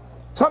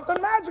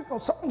 Something magical,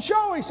 something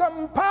showy,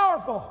 something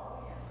powerful.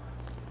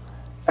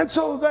 And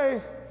so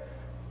they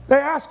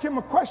ask him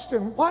a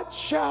question, what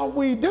shall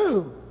we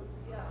do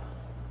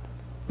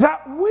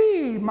that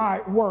we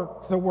might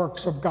work the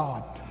works of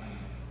God?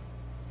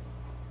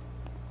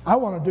 I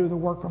want to do the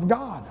work of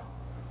God.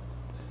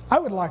 I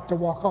would like to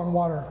walk on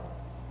water.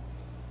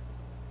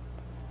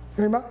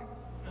 Anybody?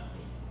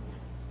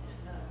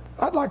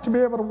 I'd like to be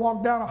able to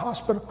walk down a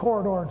hospital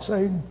corridor and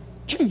say, in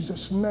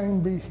Jesus'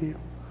 name be healed.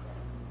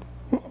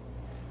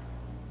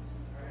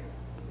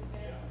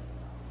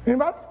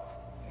 Anybody?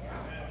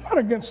 I'm not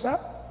against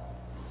that.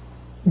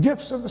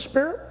 Gifts of the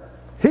Spirit,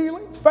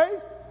 healing,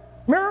 faith,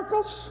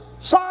 miracles,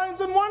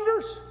 signs and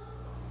wonders.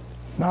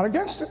 Not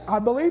against it. I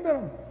believe in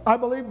them. I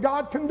believe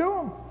God can do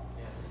them.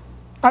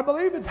 I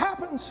believe it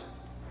happens.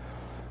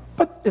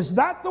 But is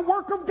that the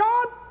work of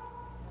God?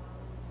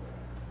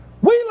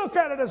 We look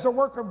at it as a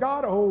work of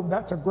God. Oh,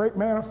 that's a great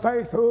man of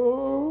faith.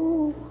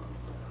 Oh.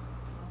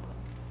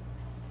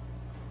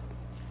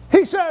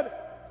 He said,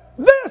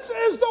 this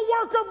is the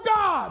work of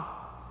God,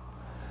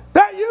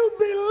 that you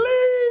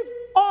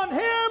believe on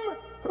him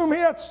whom he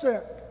hath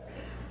sent,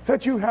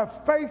 that you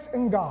have faith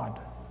in God.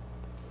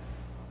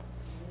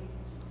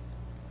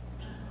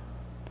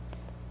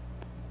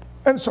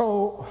 And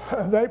so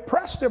they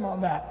pressed him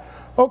on that.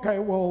 Okay,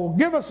 well,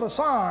 give us a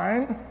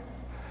sign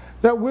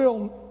that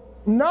we'll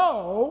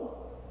know,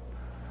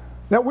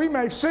 that we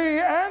may see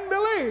and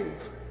believe.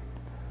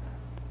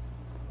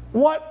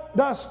 What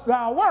dost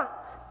thou work?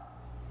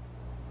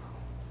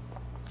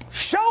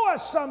 Show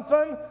us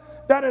something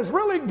that is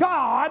really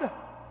God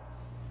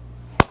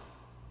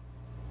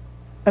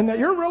and that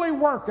you're really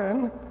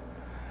working,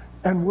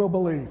 and we'll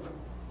believe.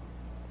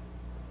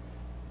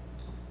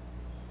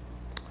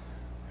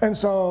 And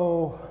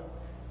so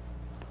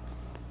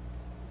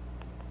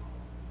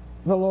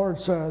the Lord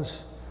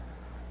says,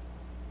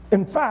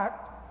 in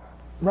fact,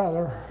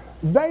 rather,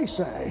 they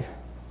say,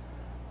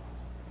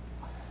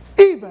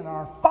 even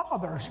our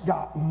fathers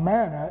got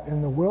manna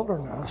in the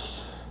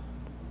wilderness,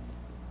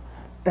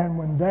 and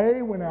when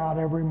they went out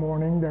every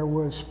morning, there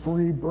was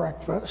free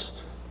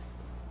breakfast.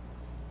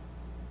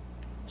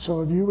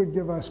 So if you would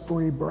give us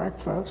free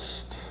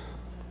breakfast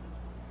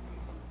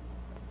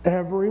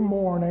every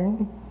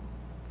morning,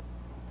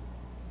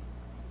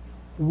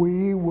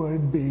 we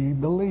would be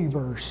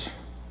believers.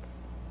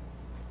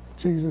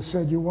 Jesus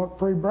said, you want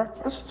free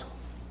breakfast?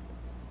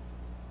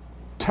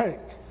 Take,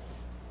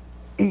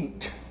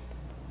 eat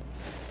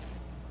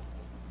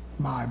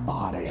my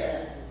body,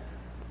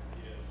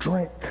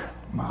 drink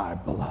my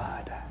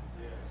blood.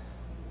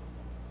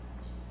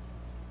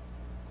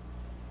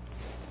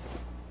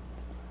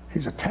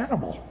 He's a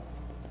cannibal.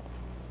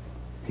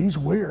 He's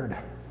weird.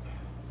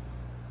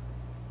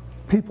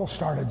 People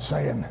started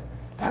saying,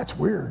 that's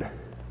weird.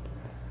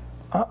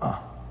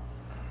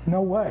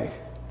 No way.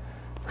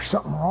 There's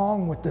something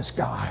wrong with this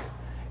guy.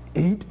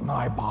 Eat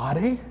my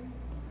body,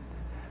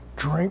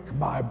 drink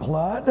my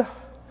blood.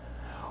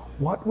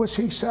 What was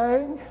he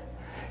saying?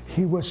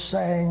 He was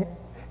saying,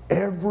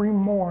 every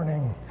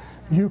morning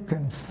you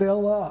can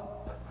fill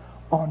up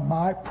on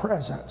my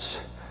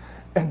presence,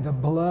 and the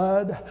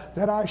blood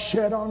that I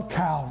shed on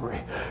Calvary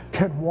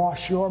can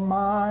wash your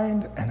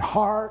mind and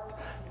heart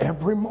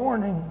every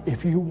morning,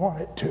 if you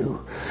wanted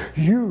to,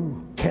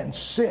 you can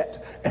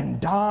sit and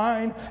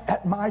dine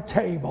at my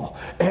table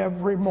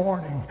every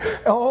morning.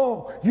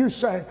 Oh, you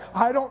say,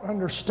 I don't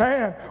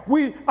understand.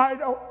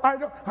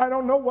 I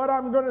don't know what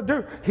I'm going to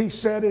do. He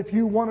said, if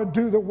you want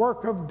to do the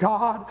work of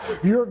God,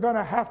 you're going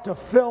to have to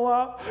fill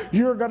up.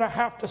 You're going to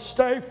have to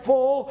stay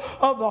full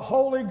of the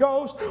Holy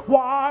Ghost.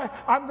 Why?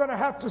 I'm going to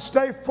have to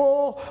stay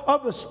full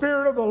of the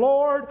Spirit of the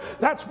Lord.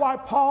 That's why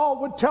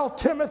Paul would tell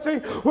Timothy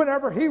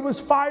whenever he was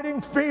fighting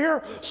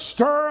fear,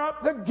 stir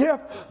up the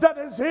gift that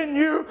is in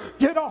you.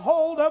 Get a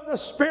hold of the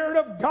Spirit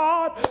of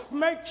God.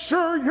 Make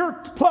sure you're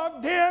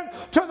plugged in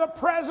to the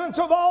presence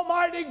of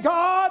Almighty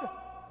God,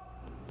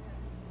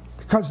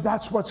 because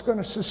that's what's going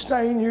to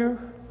sustain you.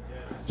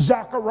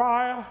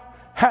 Zechariah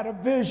had a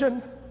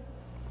vision,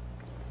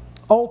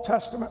 Old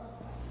Testament.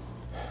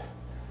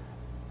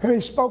 And he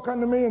spoke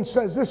unto me and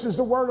says, this is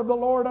the word of the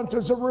Lord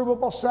unto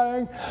Zerubbabel,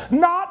 saying,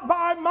 not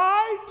by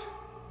might,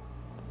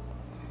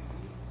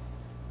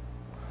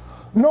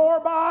 nor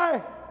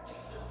by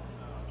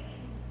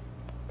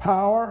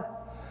power,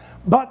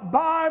 but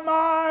by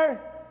my...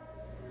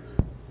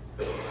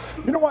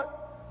 You know what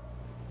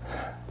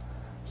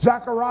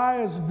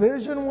Zechariah's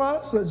vision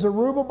was, that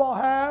Zerubbabel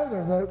had,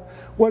 or that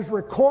was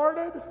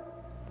recorded?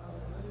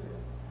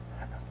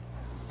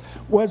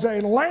 Was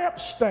a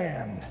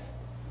lampstand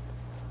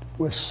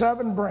with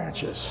 7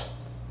 branches.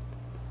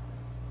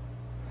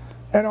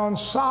 And on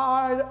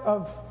side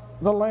of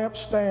the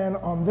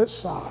lampstand, on this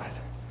side,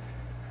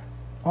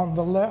 on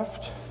the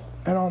left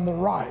and on the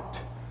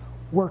right,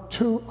 were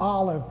 2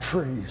 olive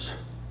trees.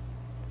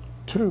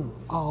 2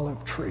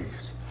 olive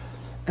trees.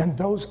 And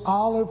those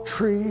olive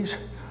trees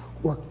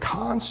were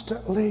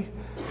constantly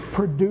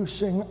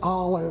producing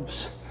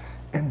olives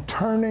and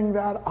turning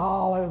that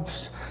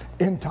olives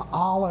into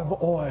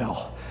olive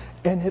oil.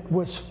 And it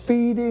was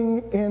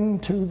feeding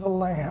into the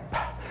lamp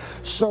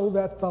so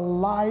that the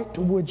light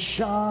would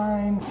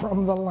shine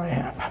from the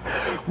lamp.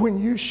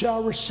 When you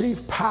shall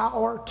receive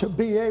power to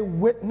be a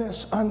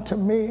witness unto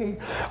me,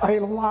 a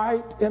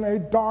light in a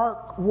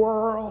dark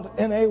world,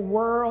 in a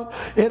world,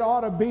 it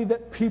ought to be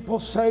that people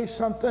say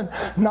something,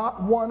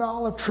 not 1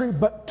 olive tree,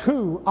 but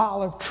 2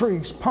 olive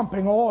trees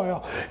pumping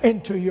oil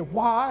into you.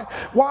 Why?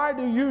 Why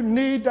do you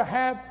need to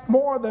have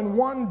more than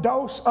 1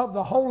 dose of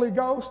the Holy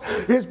Ghost?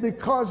 Is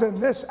because in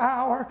this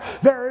hour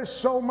there is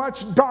so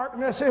much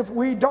darkness. If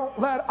we don't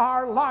let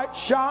our light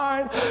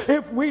shine,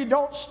 if we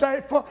don't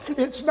stay full,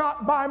 it's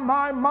not by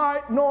my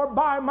might nor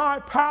by my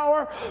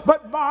power,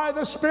 but by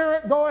the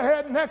Spirit. Go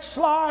ahead, next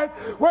slide,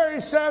 where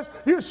he says,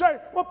 you say,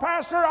 well,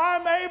 Pastor,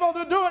 I'm able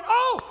to do it.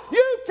 Oh,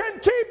 you can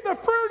keep the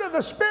fruit of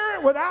the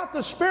Spirit without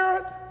the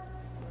Spirit.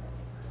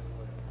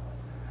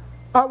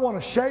 I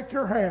want to shake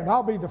your hand.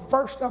 I'll be the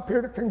first up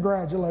here to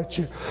congratulate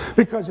you,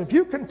 because if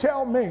you can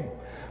tell me,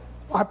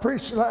 I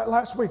preached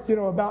last week,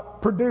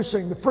 about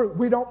producing the fruit.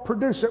 We don't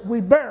produce it,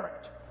 we bear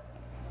it.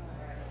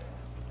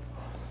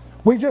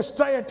 We just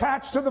stay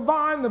attached to the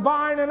vine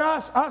in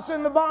us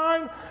in the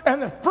vine,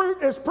 and the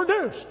fruit is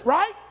produced,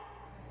 right?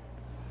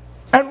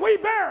 And we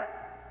bear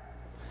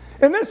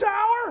it. In this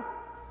hour,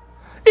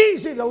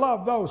 easy to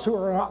love those who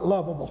are not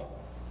lovable.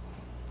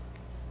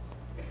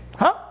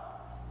 Huh?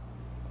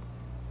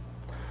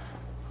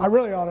 I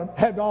really ought to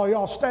have all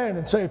y'all stand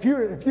and say, if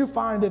you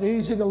find it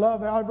easy to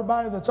love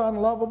everybody that's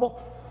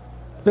unlovable,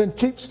 then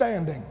keep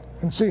standing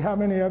and see how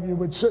many of you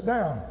would sit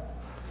down.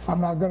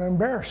 I'm not going to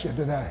embarrass you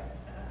today.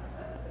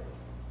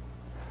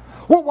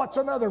 Well, what's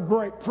another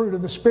great fruit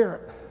of the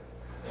Spirit?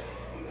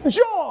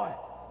 Joy.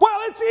 Well,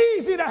 it's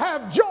easy to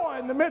have joy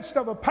in the midst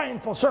of a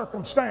painful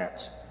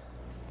circumstance.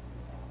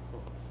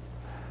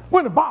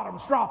 When the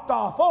bottom's dropped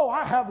off, oh,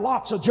 I have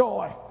lots of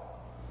joy.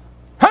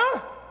 Huh?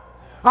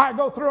 I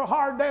go through a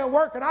hard day of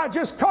work and I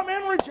just come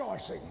in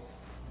rejoicing.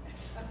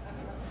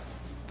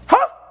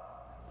 Huh?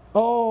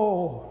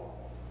 Oh,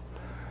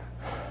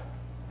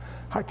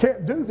 I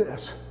can't do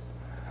this.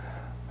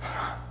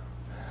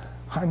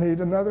 I need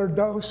another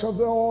dose of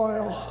the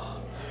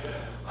oil.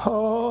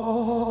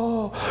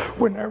 Oh,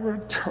 whenever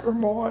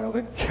turmoil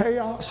and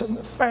chaos in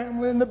the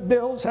family and the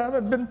bills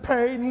haven't been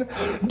paid and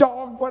the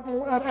dog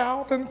wasn't let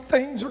out and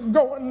things are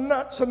going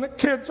nuts and the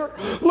kids are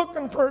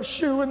looking for a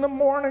shoe in the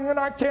morning and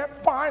I can't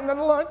find the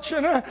lunch,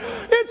 and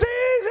it's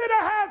easy to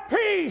have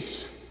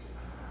peace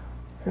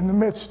in the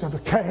midst of the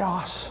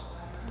chaos.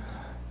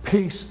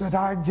 Peace that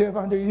I give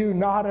unto you,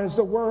 not as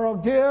the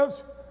world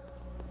gives.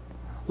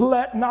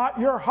 Let not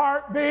your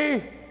heart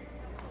be.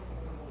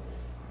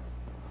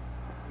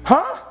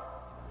 Huh?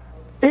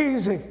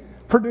 Easy.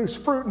 Produce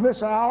fruit in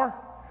this hour.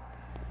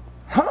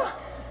 Huh?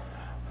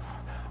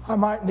 I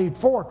might need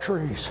 4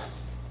 trees.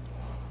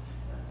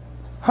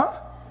 Huh?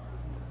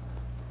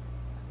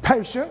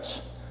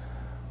 Patience.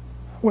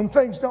 When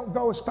things don't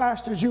go as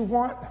fast as you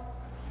want.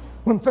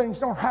 When things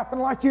don't happen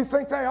like you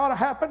think they ought to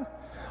happen.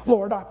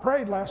 Lord, I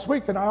prayed last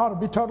week and I ought to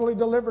be totally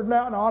delivered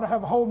now and I ought to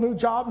have a whole new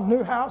job and a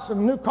new house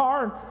and a new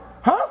car. And,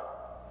 huh?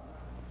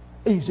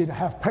 Easy to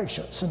have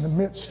patience in the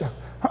midst of,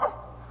 huh?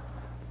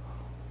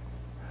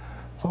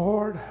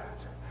 Lord,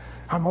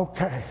 I'm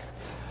okay.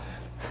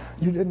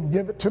 You didn't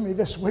give it to me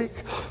this week,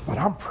 but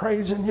I'm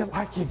praising you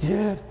like you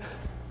did.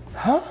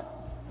 Huh?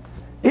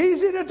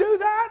 Easy to do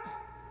that?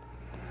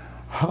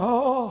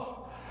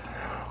 Oh,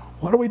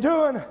 what are we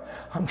doing?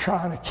 I'm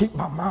trying to keep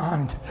my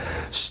mind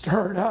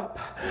stirred up.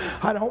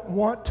 I don't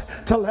want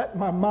to let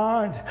my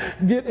mind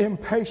get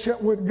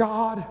impatient with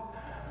God.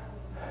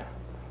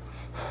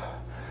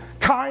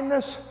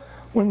 Kindness,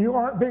 when you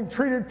aren't being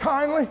treated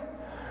kindly,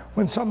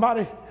 when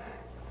somebody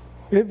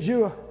gives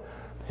you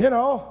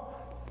a,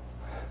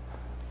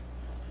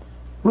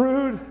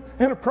 rude,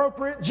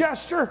 inappropriate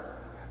gesture,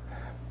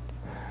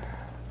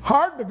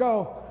 hard to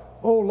go,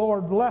 oh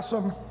Lord, bless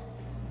them.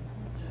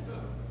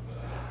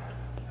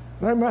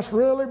 They must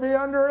really be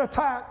under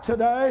attack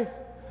today.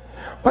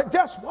 But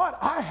guess what?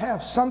 I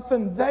have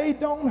something they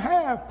don't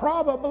have,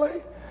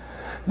 probably.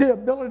 The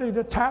ability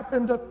to tap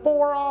into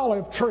 4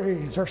 olive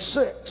trees, or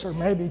 6, or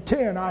maybe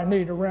 10 I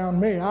need around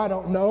me. I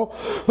don't know.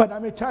 But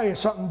let me tell you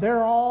something.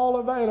 They're all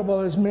available.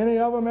 As many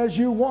of them as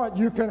you want,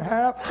 you can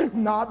have.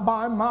 Not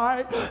by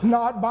might,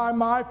 not by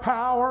my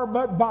power,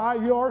 but by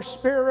your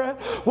Spirit.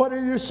 What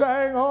are you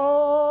saying?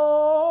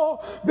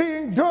 Oh,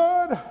 being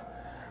good.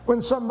 When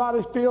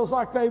somebody feels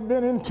like they've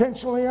been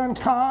intentionally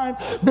unkind,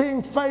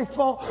 being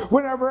faithful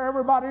whenever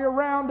everybody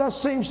around us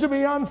seems to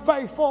be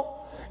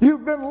unfaithful.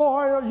 You've been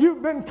loyal,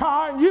 you've been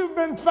kind, you've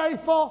been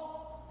faithful.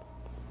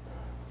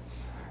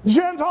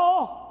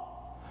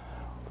 Gentle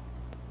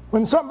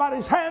when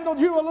somebody's handled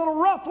you a little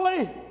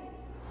roughly.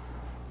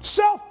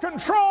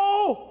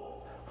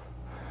 Self-control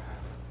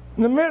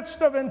in the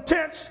midst of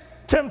intense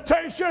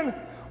temptation.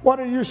 What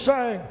are you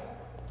saying?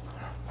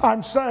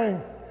 I'm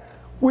saying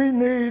we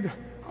need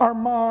our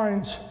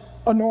minds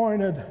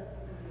anointed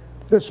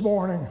this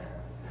morning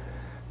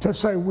to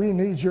say, we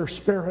need your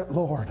Spirit,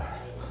 Lord.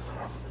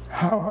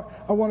 I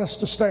want us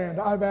to stand.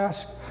 I've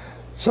asked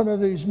some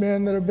of these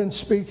men that have been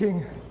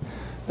speaking,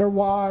 their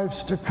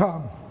wives, to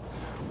come.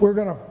 We're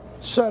going to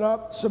set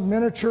up some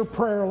miniature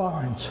prayer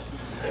lines.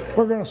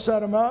 We're going to set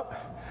them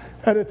up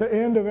at the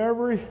end of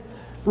every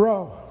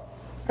row.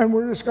 And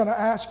we're just going to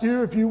ask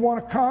you if you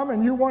want to come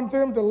and you want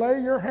them to lay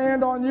your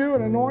hand on you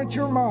and anoint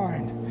your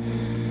mind.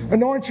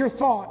 Anoint your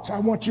thoughts. I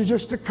want you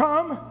just to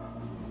come,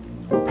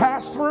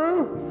 pass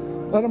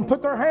through, let them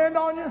put their hand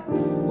on you,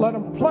 let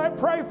them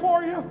pray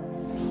for you,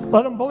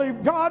 let them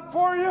believe God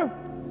for you,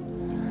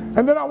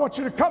 and then I want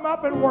you to come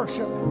up and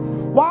worship.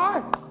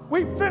 Why?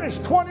 We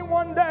finished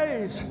 21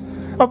 days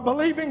of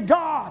believing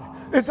God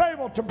is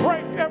able to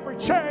break every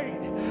chain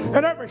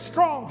and every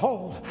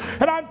stronghold.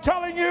 And I'm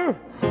telling you,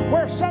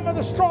 where some of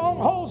the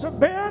strongholds have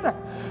been,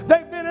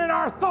 they've been in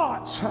our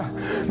thoughts.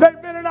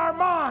 They've been in our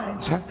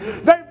minds.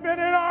 They've been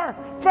in our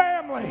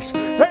families.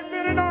 They've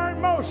been in our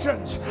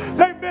emotions.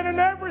 They've been in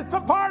every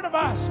part of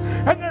us.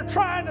 And they're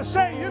trying to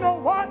say, you know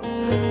what?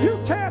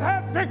 You can't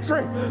have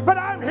victory. But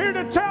I'm here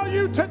to tell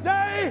you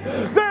today,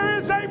 there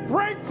is a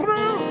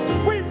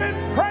breakthrough. We've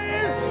been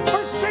praying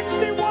for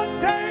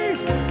 61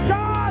 days.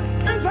 God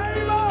is able.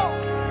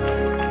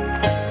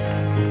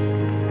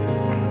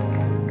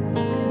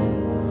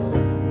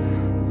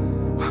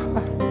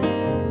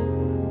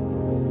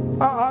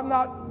 I'm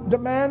not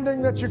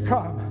demanding that you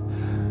come.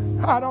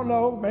 I don't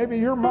know, maybe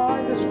your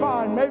mind is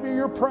fine. Maybe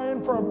you're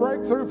praying for a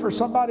breakthrough for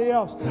somebody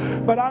else.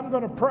 But I'm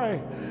going to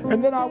pray,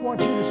 and then I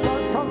want you to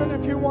start coming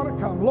if you want to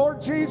come.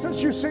 Lord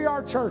Jesus, you see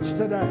our church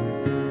today.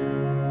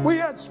 We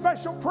had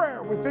special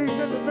prayer with these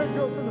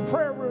individuals in the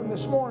prayer room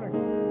this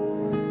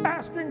morning,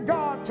 asking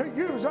God to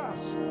use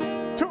us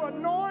to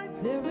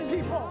anoint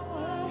people.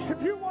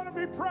 If you want to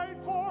be prayed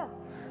for,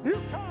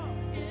 you come.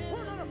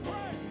 We're going to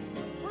pray.